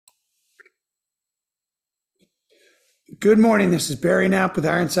Good morning. This is Barry Knapp with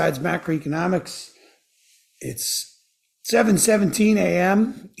Ironsides Macroeconomics. It's 7:17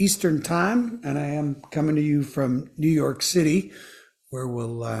 a.m. Eastern Time, and I am coming to you from New York City, where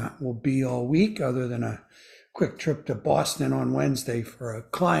we'll be all week, other than a quick trip to Boston on Wednesday for a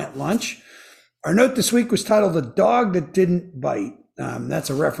client lunch. Our note this week was titled "The Dog That Didn't Bite." That's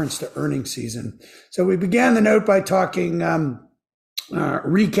a reference to earnings season. So we began the note by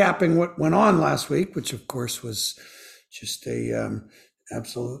recapping what went on last week, which of course was just a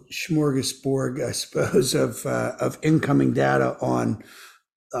absolute smorgasbord, I suppose, of incoming data on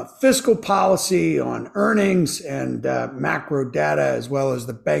fiscal policy, on earnings, and macro data, as well as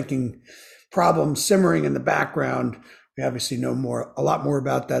the banking problems simmering in the background. We obviously know a lot more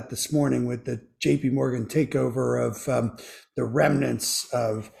about that this morning with the J.P. Morgan takeover of the remnants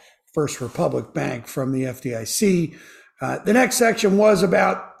of First Republic Bank from the FDIC. The next section was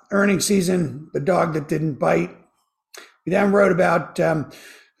about earnings season, the dog that didn't bite. We then wrote about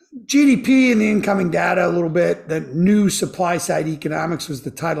GDP and the incoming data a little bit. The new supply side economics was the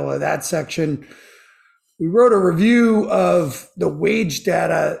title of that section. We wrote a review of the wage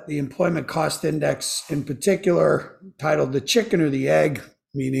data, the employment cost index in particular, titled "The Chicken or the Egg,"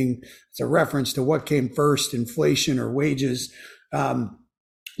 meaning it's a reference to what came first, inflation or wages.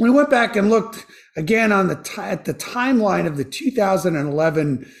 We went back and looked again on at the timeline of the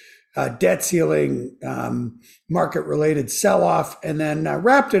 2011 debt ceiling, market-related sell-off, and then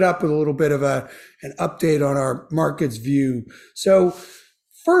wrapped it up with a little bit of an update on our markets view. So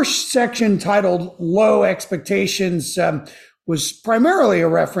first section, titled "Low Expectations," was primarily a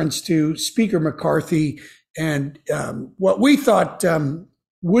reference to Speaker McCarthy and what we thought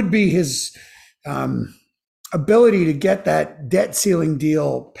would be his ability to get that debt ceiling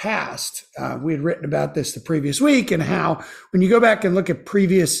deal passed. We had written about this the previous week, and how when you go back and look at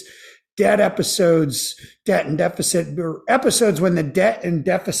previous debt episodes, debt and deficit, or episodes when the debt and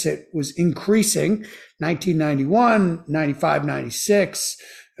deficit was increasing, 1991, 95, 96,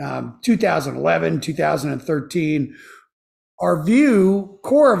 2011, 2013,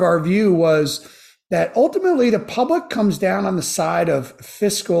 core of our view was that ultimately the public comes down on the side of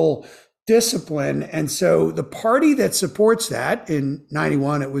fiscal discipline. And so the party that supports that, in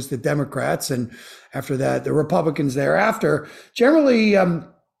 91, it was the Democrats, and after that, the Republicans thereafter, generally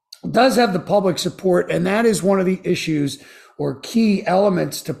does have the public support. And that is one of the issues or key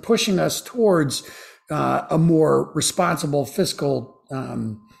elements to pushing us towards a more responsible fiscal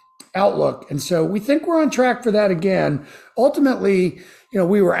outlook. And so we think we're on track for that again. Ultimately,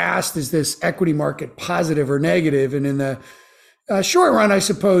 we were asked, is this equity market positive or negative? And in the short run, I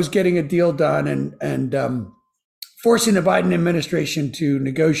suppose, getting a deal done and forcing the Biden administration to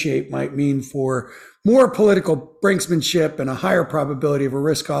negotiate might mean for more political brinksmanship and a higher probability of a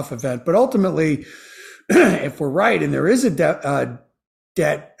risk-off event. But ultimately, if we're right and there is a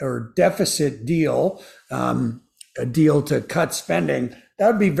debt or deficit deal, a deal to cut spending, that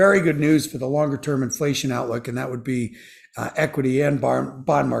would be very good news for the longer-term inflation outlook, and that would be equity and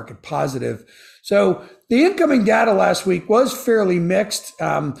bond market positive. So the incoming data last week was fairly mixed.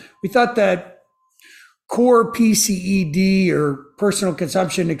 We thought that core PCED, or personal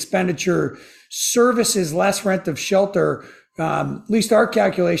consumption expenditure services less rent of shelter, at least our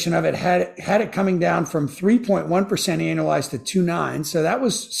calculation of it had it coming down from 3.1% annualized to 2.9%. So that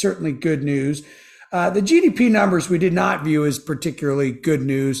was certainly good news. The GDP numbers we did not view as particularly good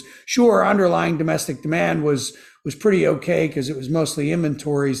news. Sure, underlying domestic demand was pretty okay because it was mostly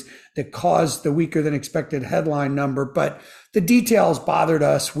inventories that caused the weaker than expected headline number, but the details bothered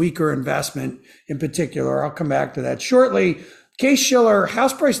us, weaker investment in particular. I'll come back to that shortly. Case-Shiller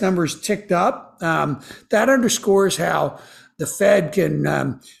house price numbers ticked up. That underscores how the Fed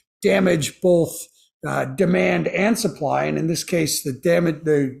can damage both demand and supply. And in this case,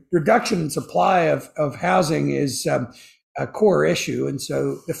 the reduction in supply of housing is a core issue. And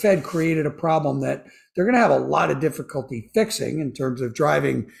so the Fed created a problem that they're going to have a lot of difficulty fixing in terms of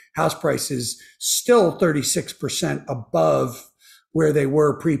driving house prices still 36% above where they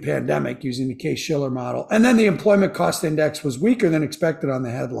were pre-pandemic using the Case-Shiller model. And then the employment cost index was weaker than expected on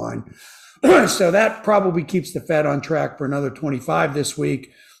the headline. So that probably keeps the Fed on track for another 25 this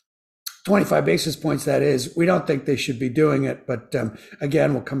week. 25 basis points, that is. We don't think they should be doing it, but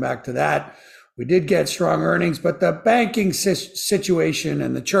again, we'll come back to that. We did get strong earnings, but the banking situation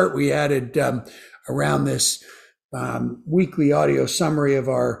and the chart we added around this weekly audio summary of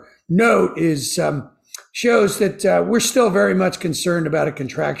our note shows that we're still very much concerned about a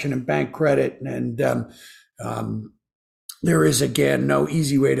contraction in bank credit, and there is, again, no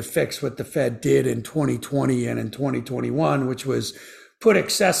easy way to fix what the Fed did in 2020 and in 2021, which was put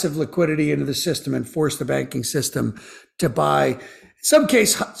excessive liquidity into the system and force the banking system to buy, some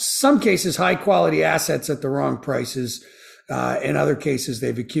cases, high quality assets at the wrong prices. In other cases,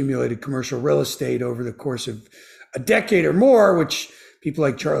 they've accumulated commercial real estate over the course of a decade or more, which people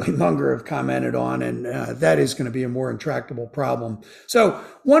like Charlie Munger have commented on, and that is going to be a more intractable problem. So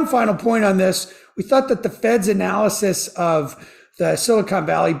one final point on this, we thought that the Fed's analysis of the Silicon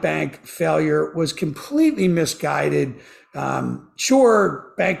Valley Bank failure was completely misguided.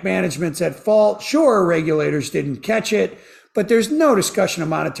 Sure, bank management's at fault. Sure, regulators didn't catch it, but there's no discussion of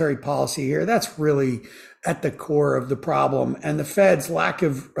monetary policy here. That's really at the core of the problem. And the Fed's lack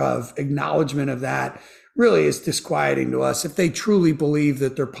of acknowledgement of that really is disquieting to us. If they truly believe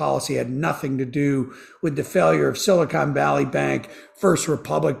that their policy had nothing to do with the failure of Silicon Valley Bank, First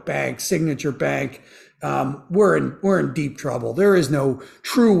Republic Bank, Signature Bank, we're in deep trouble. There is no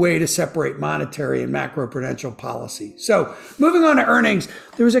true way to separate monetary and macroprudential policy. So moving on to earnings,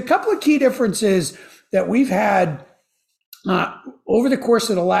 there was a couple of key differences that we've had over the course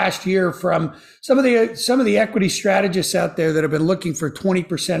of the last year from some of the equity strategists out there that have been looking for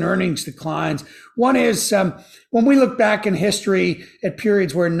 20% earnings declines. One is when we look back in history at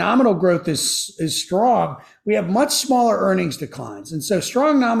periods where nominal growth is strong, we have much smaller earnings declines. And so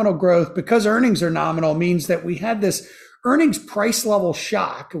strong nominal growth, because earnings are nominal, means that we had this earnings price level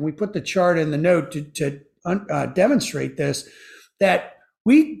shock, and we put the chart in the note to demonstrate this, that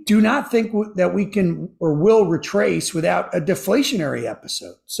we do not think that we can or will retrace without a deflationary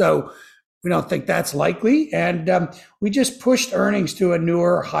episode. So we don't think that's likely. And we just pushed earnings to a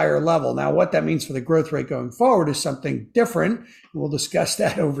newer, higher level. Now, what that means for the growth rate going forward is something different. We'll discuss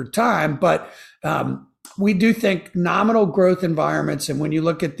that over time. But we do think nominal growth environments, and when you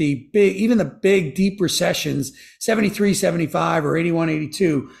look at even the big deep recessions, 73, 75 or 81,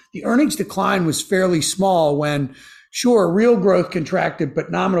 82, the earnings decline was fairly small when sure, real growth contracted, but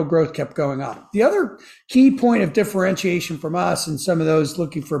nominal growth kept going up. The other key point of differentiation from us and some of those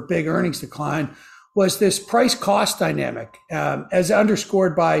looking for big earnings decline was this price cost dynamic, as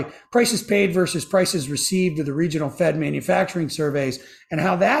underscored by prices paid versus prices received of the regional Fed manufacturing surveys, and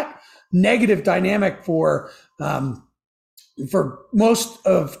how that negative dynamic for most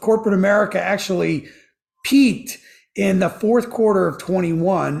of corporate America actually peaked in the fourth quarter of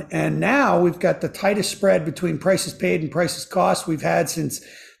 21. And now we've got the tightest spread between prices paid and prices cost we've had since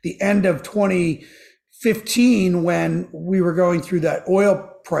the end of 2015, when we were going through that oil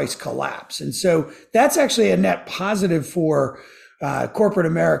price collapse. And so that's actually a net positive for corporate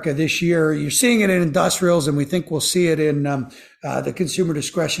America this year. You're seeing it in industrials, and we think we'll see it in the consumer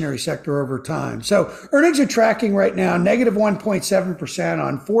discretionary sector over time. So earnings are tracking right now negative 1.7%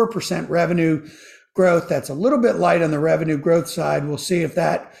 on 4% revenue growth. That's a little bit light on the revenue growth side. We'll see if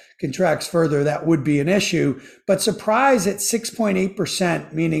that contracts further. That would be an issue. But surprise at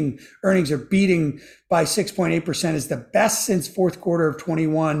 6.8%, meaning earnings are beating by 6.8%, is the best since fourth quarter of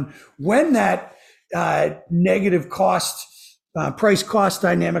 21, when that negative price cost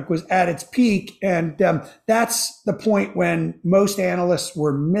dynamic was at its peak. And that's the point when most analysts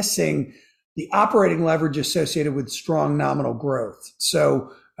were missing the operating leverage associated with strong nominal growth.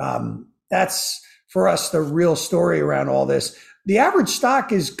 So that's, for us, the real story around all this. The average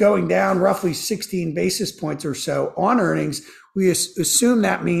stock is going down roughly 16 basis points or so on earnings. We assume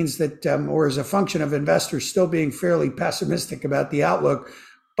that means that, or as a function of investors still being fairly pessimistic about the outlook.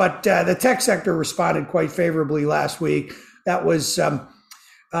 But the tech sector responded quite favorably last week. That was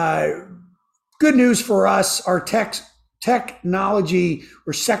good news for us. Our technology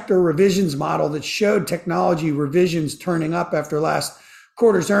or sector revisions model that showed technology revisions turning up after last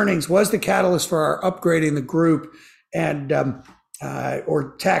quarter's earnings was the catalyst for our upgrading the group, and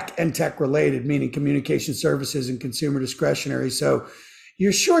or tech and tech related, meaning communication services and consumer discretionary. So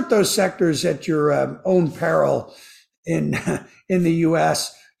you're short those sectors at your own peril in the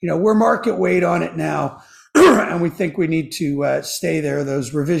U.S. We're market weight on it now, and we think we need to stay there.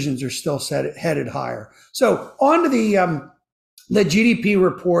 Those revisions are still headed higher. So on to the GDP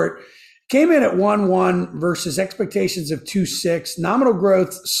report. Came in at 1.1 versus expectations of 2.6. Nominal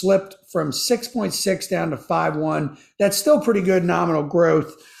growth slipped from 6.6 down to 5.1. That's still pretty good nominal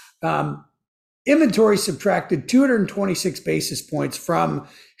growth. Inventory subtracted 226 basis points from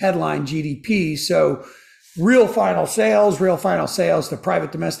headline GDP. So real final sales to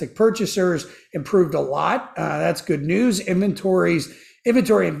private domestic purchasers improved a lot. That's good news. Inventory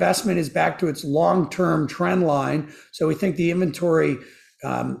investment is back to its long-term trend line. So we think the inventory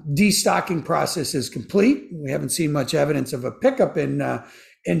destocking process is complete. We haven't seen much evidence of a pickup in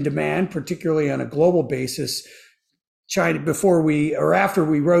demand, particularly on a global basis. China, after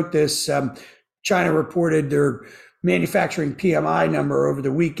we wrote this, China reported their manufacturing PMI number over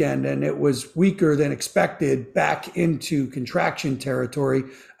the weekend, and it was weaker than expected, back into contraction territory,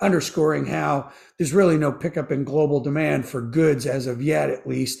 underscoring how there's really no pickup in global demand for goods as of yet, at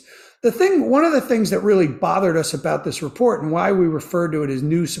least. One of the things that really bothered us about this report and why we referred to it as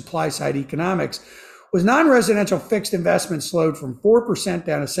new supply side economics was non-residential fixed investment slowed from 4%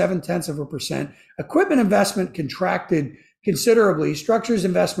 down to 0.7%. Equipment investment contracted considerably. Structures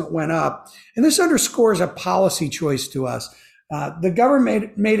investment went up. And this underscores a policy choice to us. The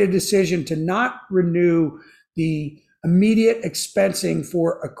government made a decision to not renew the immediate expensing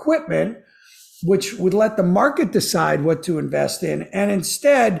for equipment, which would let the market decide what to invest in. And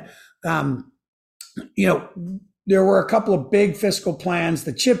instead, there were a couple of big fiscal plans,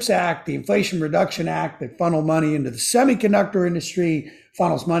 the CHIPS Act, the Inflation Reduction Act, that funnel money into the semiconductor industry,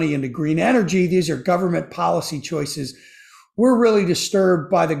 funnels money into green energy. These are government policy choices. We're really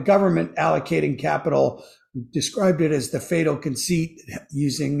disturbed by the government allocating capital. We described it as the fatal conceit,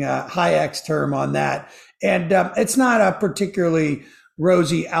 using Hayek's term on that. And it's not a particularly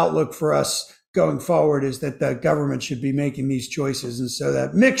rosy outlook for us going forward, is that the government should be making these choices. And so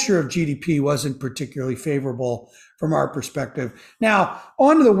that mixture of GDP wasn't particularly favorable from our perspective. Now,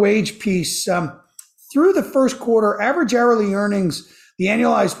 on to the wage piece. Through the first quarter, average hourly earnings, the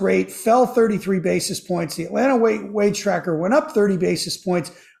annualized rate fell 33 basis points. The Atlanta wage tracker went up 30 basis points.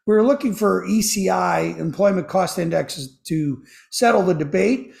 We were looking for ECI, employment cost indexes, to settle the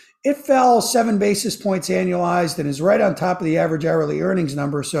debate. It fell 7 basis points annualized and is right on top of the average hourly earnings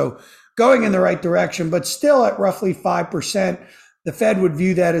number. So going in the right direction, but still at roughly 5%. The Fed would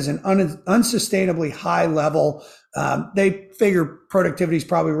view that as an unsustainably high level. They figure productivity is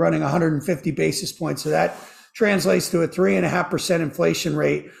probably running 150 basis points. So that translates to a 3.5% inflation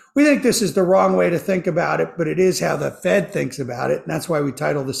rate. We think this is the wrong way to think about it, but it is how the Fed thinks about it. And that's why we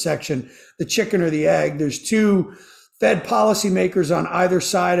titled the section, "The Chicken or the Egg." There's two Fed policymakers on either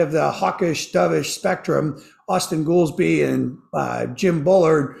side of the hawkish, dovish spectrum, Austin Goolsbee and Jim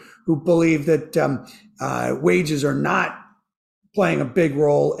Bullard, who believe that wages are not playing a big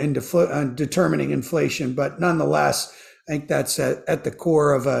role in determining inflation. But nonetheless, I think that's at the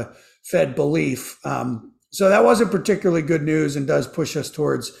core of a Fed belief. So that wasn't particularly good news and does push us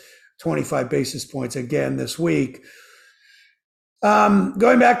towards 25 basis points again this week.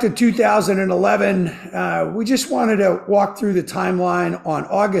 Going back to 2011, we just wanted to walk through the timeline. On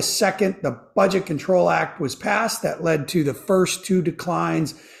August 2nd, the Budget Control Act was passed. That led to the first two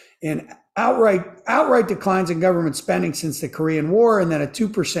declines in outright declines in government spending since the Korean War, and then a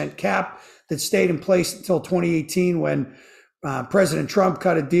 2% cap that stayed in place until 2018, when President Trump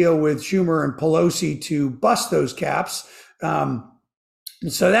cut a deal with Schumer and Pelosi to bust those caps.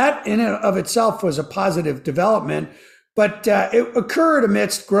 So that in and of itself was a positive development, but it occurred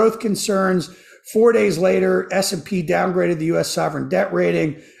amidst growth concerns. 4 days later, S&P downgraded the U.S. sovereign debt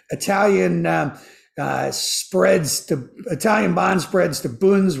rating. Italian bond spreads to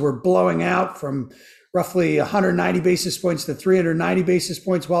bunds were blowing out from roughly 190 basis points to 390 basis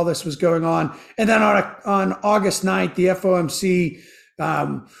points while this was going on. And then on August 9th, the FOMC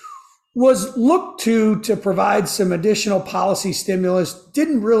was looked to provide some additional policy stimulus.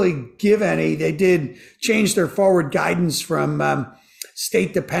 Didn't really give any. They did change their forward guidance from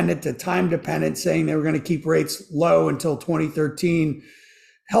state dependent to time dependent, saying they were going to keep rates low until 2013.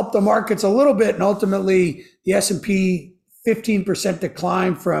 Helped the markets a little bit, and ultimately the S&P 15%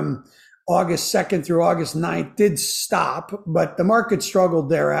 decline from August 2nd through August 9th did stop, but the market struggled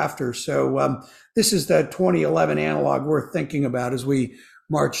thereafter. So this is the 2011 analog we're thinking about as we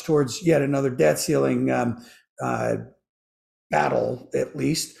march towards yet another debt ceiling battle, at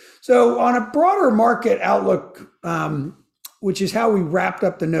least. So on a broader market outlook, which is how we wrapped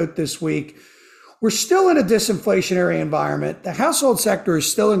up the note this week, we're still in a disinflationary environment. The household sector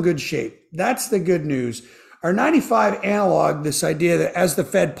is still in good shape. That's the good news. Our 95 analog, this idea that as the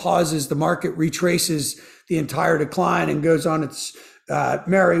Fed pauses, the market retraces the entire decline and goes on its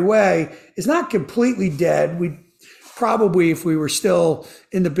merry way, is not completely dead. We probably, if we were still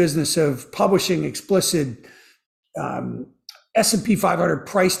in the business of publishing explicit S&P 500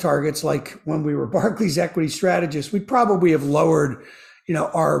 price targets, like when we were Barclays equity strategists, we'd probably have lowered,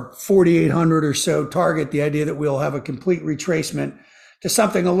 our 4,800 or so target, the idea that we'll have a complete retracement to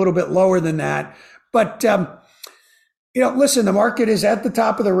something a little bit lower than that. But, listen, the market is at the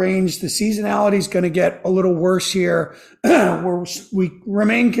top of the range. The seasonality is going to get a little worse here. We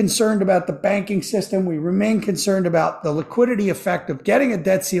remain concerned about the banking system. We remain concerned about the liquidity effect of getting a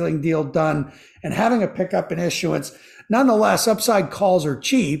debt ceiling deal done and having a pickup in issuance. Nonetheless, upside calls are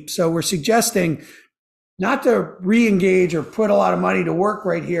cheap. So we're suggesting not to re-engage or put a lot of money to work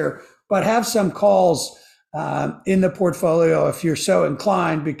right here, but have some calls in the portfolio if you're so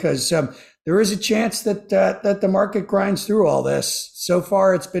inclined, because there is a chance that that the market grinds through all this. So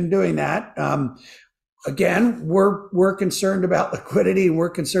far, it's been doing that. Again, we're concerned about liquidity, and we're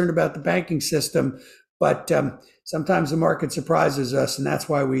concerned about the banking system, but sometimes the market surprises us, and that's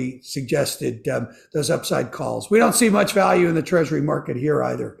why we suggested those upside calls. We don't see much value in the Treasury market here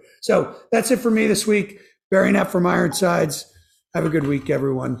either. So that's it for me this week. Barry Knapp from Ironsides. Have a good week,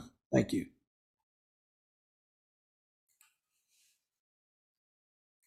 everyone. Thank you.